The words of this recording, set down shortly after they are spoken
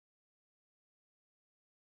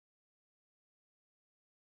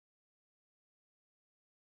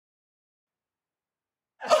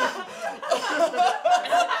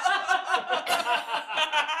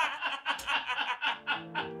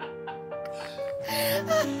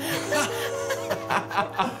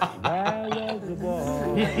was a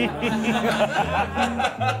boy,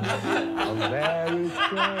 a very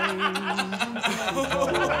strange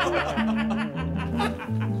boy.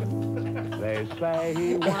 They say he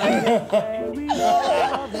was very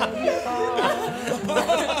far, very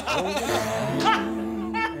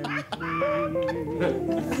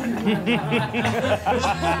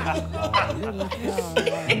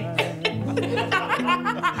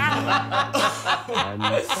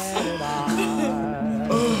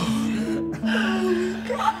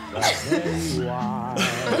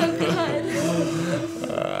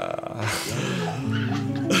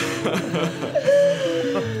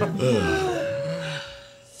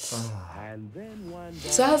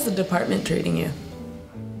So how's the department treating you?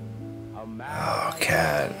 Oh,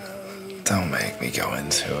 Kat, don't make me go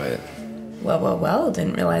into it. Well,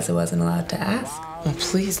 didn't realize I wasn't allowed to ask. Oh,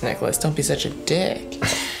 please, Nicholas, don't be such a dick.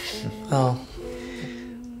 Oh,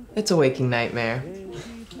 it's a waking nightmare.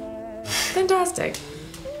 Fantastic.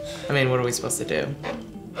 I mean, what are we supposed to do?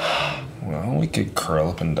 Well, we could curl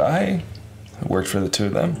up and die. It worked for the two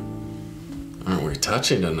of them. Aren't we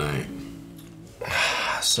touching tonight?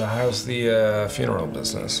 So how's the funeral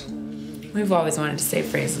business? We've always wanted to say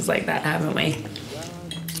phrases like that, haven't we?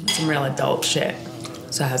 Some real adult shit.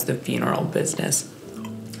 So how's the funeral business?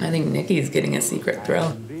 I think Nikki's getting a secret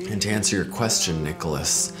thrill. And to answer your question,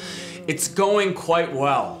 Nicholas, it's going quite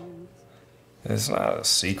well. It's not a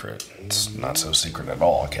secret. It's not so secret at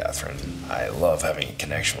all, Catherine. I love having a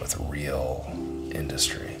connection with real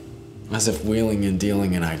industry. As if wheeling and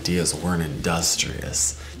dealing in ideas weren't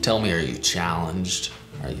industrious. Tell me, are you challenged?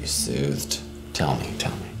 Are you soothed? Tell me.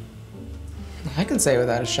 I can say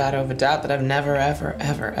without a shadow of a doubt that I've never, ever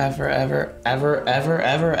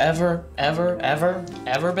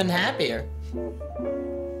been happier.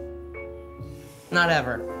 Not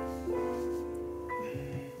ever.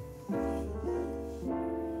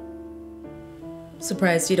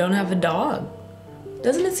 Surprised you don't have a dog.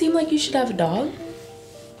 Doesn't it seem like you should have a dog?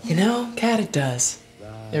 You know, Kat, it does.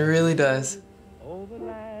 It really does.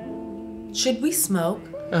 Should we smoke?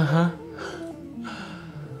 Uh-huh.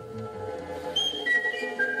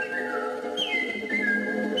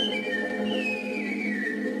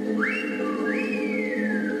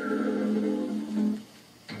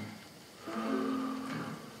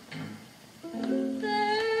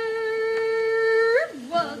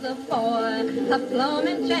 A plum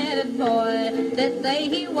enchanted boy that say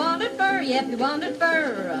he wanted fur, yep, he wanted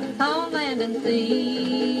fur on land and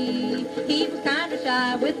sea. He was kind of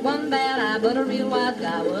shy with one bad eye, but a real wise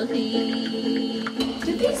guy was he.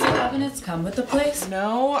 Did these cabinets come with the place?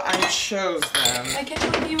 No, I chose them. I can't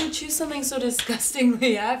believe you would choose something so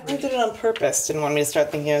disgustingly average. I did it on purpose. Didn't want me to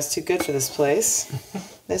start thinking I was too good for this place.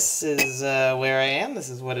 This is where I am. This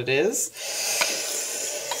is what it is.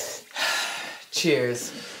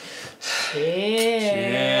 Cheers.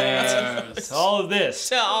 Cheers. All of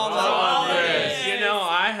this. All of this. You know,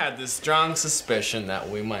 I had this strong suspicion that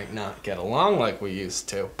we might not get along like we used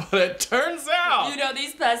to, but it turns out. You know,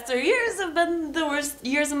 these past 3 years have been the worst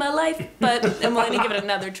years of my life, but I'm willing to give it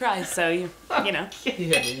another try, so you know.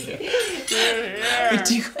 Yeah.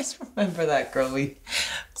 Do you guys remember that girl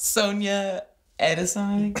Sonia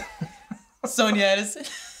Edison? Sonia Edison?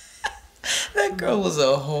 That girl was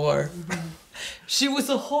a whore. She was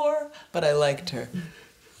a whore, but I liked her.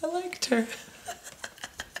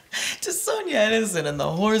 Just Sonia Edison and the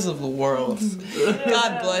whores of the world.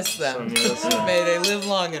 God bless them. May they live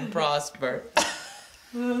long and prosper.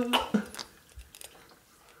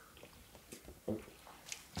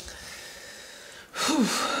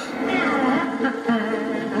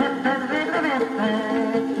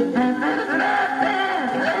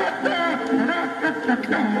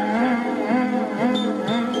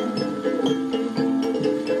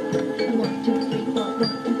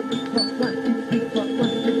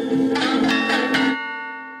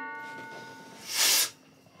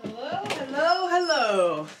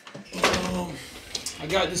 Hello. Oh, I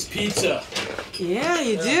got this pizza. Yeah,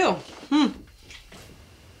 you do.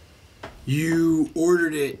 You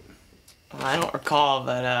ordered it. Well, I don't recall,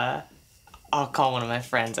 but I'll call one of my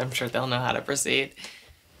friends. I'm sure they'll know how to proceed.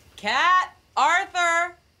 Kat,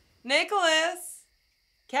 Arthur, Nicholas.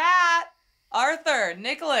 Kat, Arthur,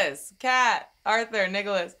 Nicholas. Kat, Arthur,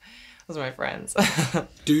 Nicholas. Those are my friends.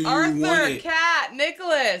 Do you want Arthur, it? Kat,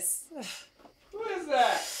 Nicholas. Who is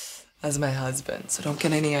that? That's my husband, so don't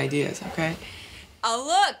get any ideas, okay?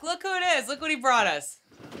 Oh, look who it is. Look what he brought us.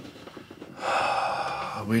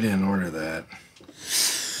 We didn't order that.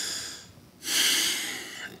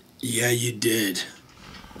 Yeah, you did.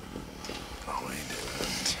 Oh, we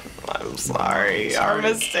didn't. I'm sorry. Our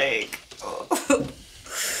mistake.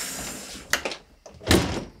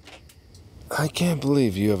 I can't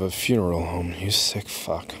believe you have a funeral home, you sick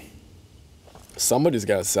fuck. Somebody's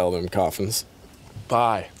got to sell them coffins.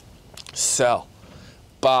 Buy. Sell.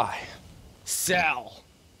 Buy. Sell.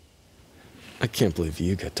 I can't believe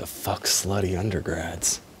you get to fuck slutty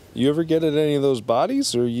undergrads. You ever get at any of those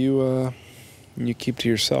bodies, or you keep to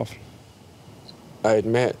yourself? I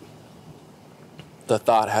admit, the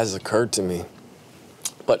thought has occurred to me.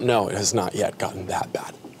 But no, it has not yet gotten that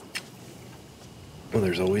bad. Well,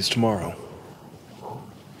 there's always tomorrow.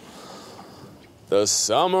 The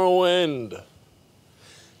summer wind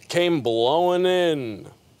came blowing in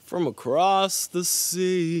from across the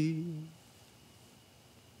sea.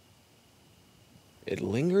 It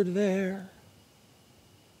lingered there,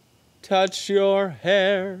 touched your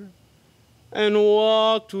hair, and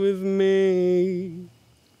walked with me.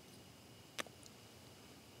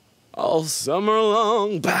 All summer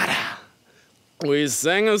long, ba-da, we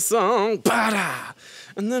sang a song, ba-da,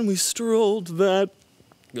 and then we strolled that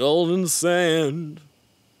golden sand.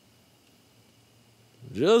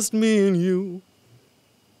 Just me and you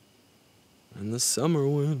and the summer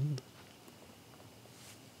wind.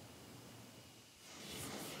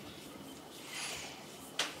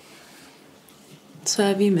 So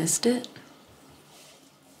have you missed it?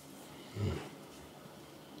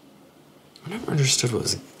 I never understood what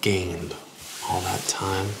was gained all that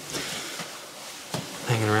time.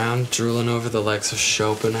 Hanging around, drooling over the likes of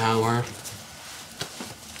Schopenhauer.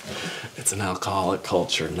 It's an alcoholic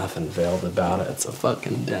culture, nothing veiled about it. It's a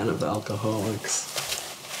fucking den of alcoholics.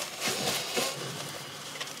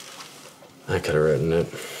 I could have written it.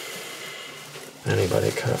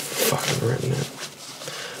 Anybody could have fucking written it.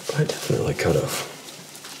 But I definitely could have.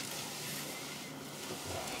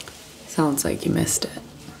 Sounds like you missed it.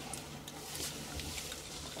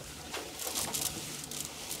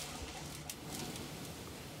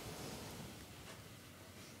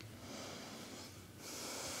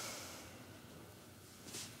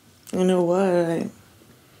 You know what?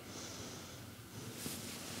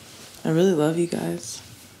 I really love you guys.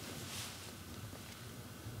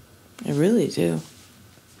 I really do.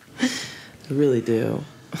 I really do.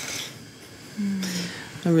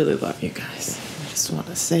 I really love you guys. I just want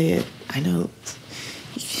to say it. I know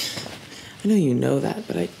you know that,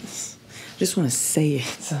 but I just want to say it.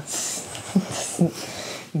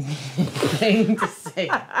 Thing to say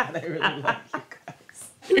that. I really love you guys.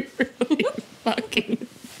 I really fucking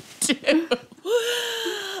do.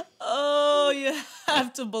 Oh, you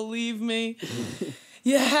have to believe me.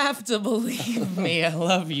 You have to believe me. I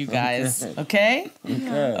love you guys. Okay?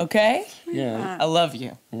 Okay? Yeah. I love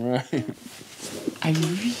you. Right. I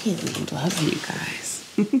really love you guys.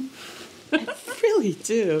 I really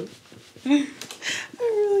do. I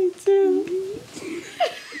really do.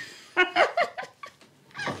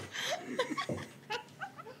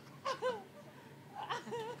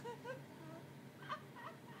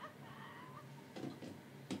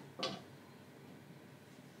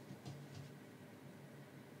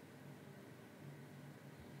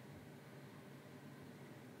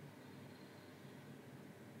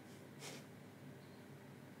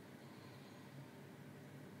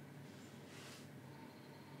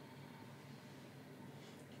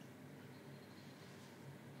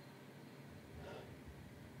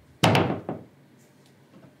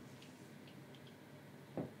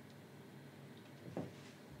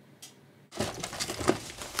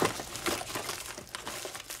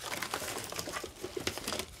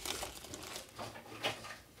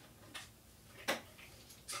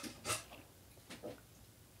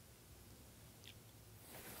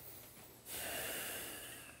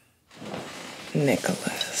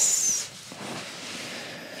 Nicholas.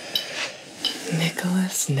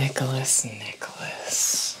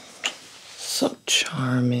 So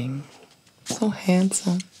charming, so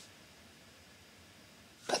handsome,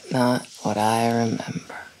 but not what I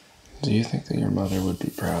remember. Do you think that your mother would be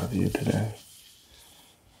proud of you today?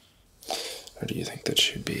 Or do you think that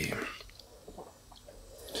she'd be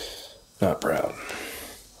not proud?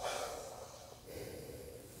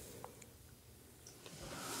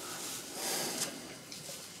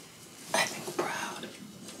 I think proud.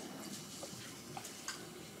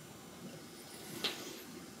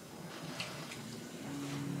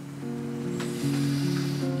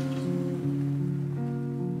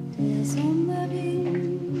 Der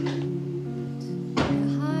Sommerwind, der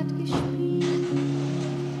hat gespielt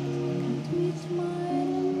mit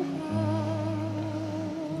meinem Haar.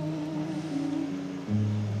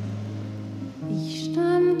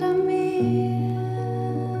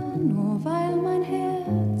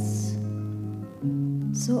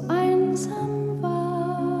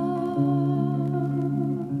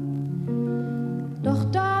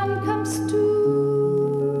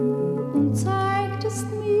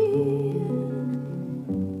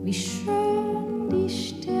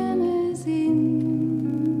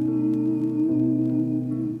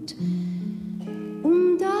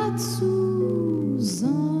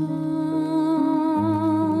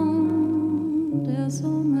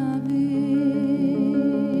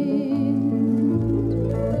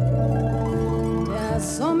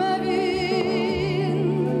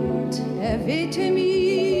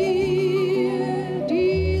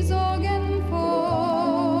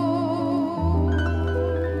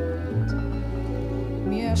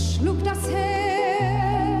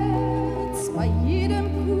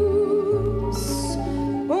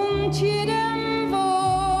 cheated